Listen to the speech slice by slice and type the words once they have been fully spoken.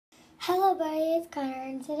Hello, buddy. It's Connor,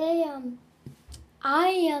 and today I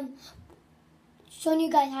am showing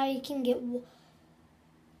you guys how you can get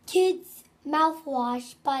kids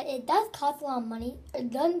mouthwash, but it does cost a lot of money.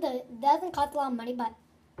 It doesn't cost a lot of money, but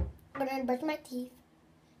I'm gonna brush my teeth,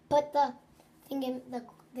 put the thing in the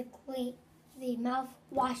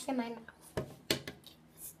mouthwash in my mouth.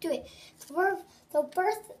 Let's do it. So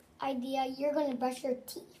first idea, you're gonna brush your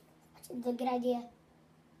teeth. It's a good idea.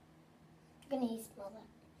 You're gonna smell that.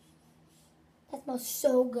 That smells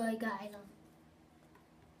so good, guys.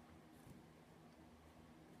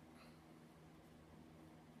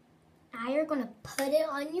 Now you're gonna put it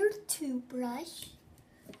on your toothbrush.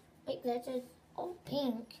 Like this is all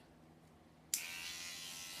pink.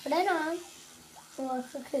 Put it on. And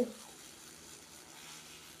wash your teeth.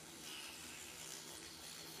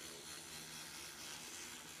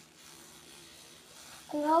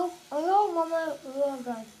 I know, Mama, really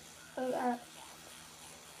good.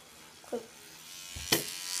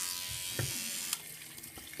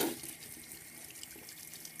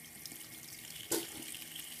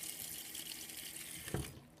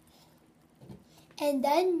 And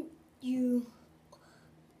then you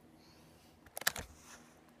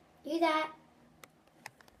do that.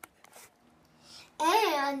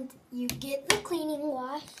 And you get the cleaning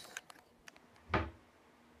wash.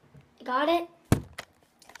 Got it?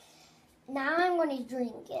 Now I'm going to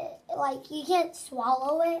drink it. Like, you can't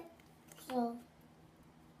swallow it. So,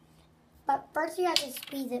 but first you have to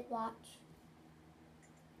squeeze it, watch.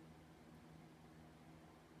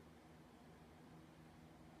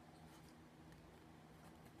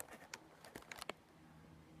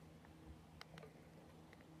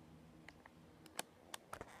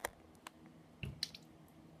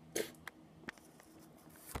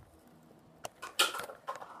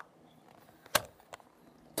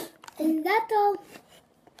 And that's all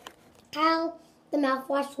how the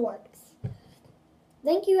mouthwash works.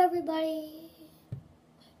 Thank you, everybody.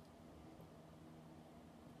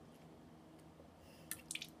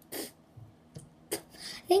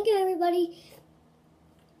 Thank you, everybody.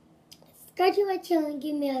 Subscribe to my channel and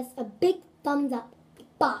give us a big thumbs up.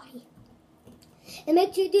 Bye. And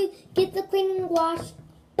make sure to get the cleaning wash.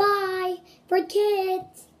 Bye. For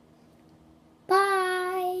kids.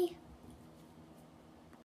 Bye.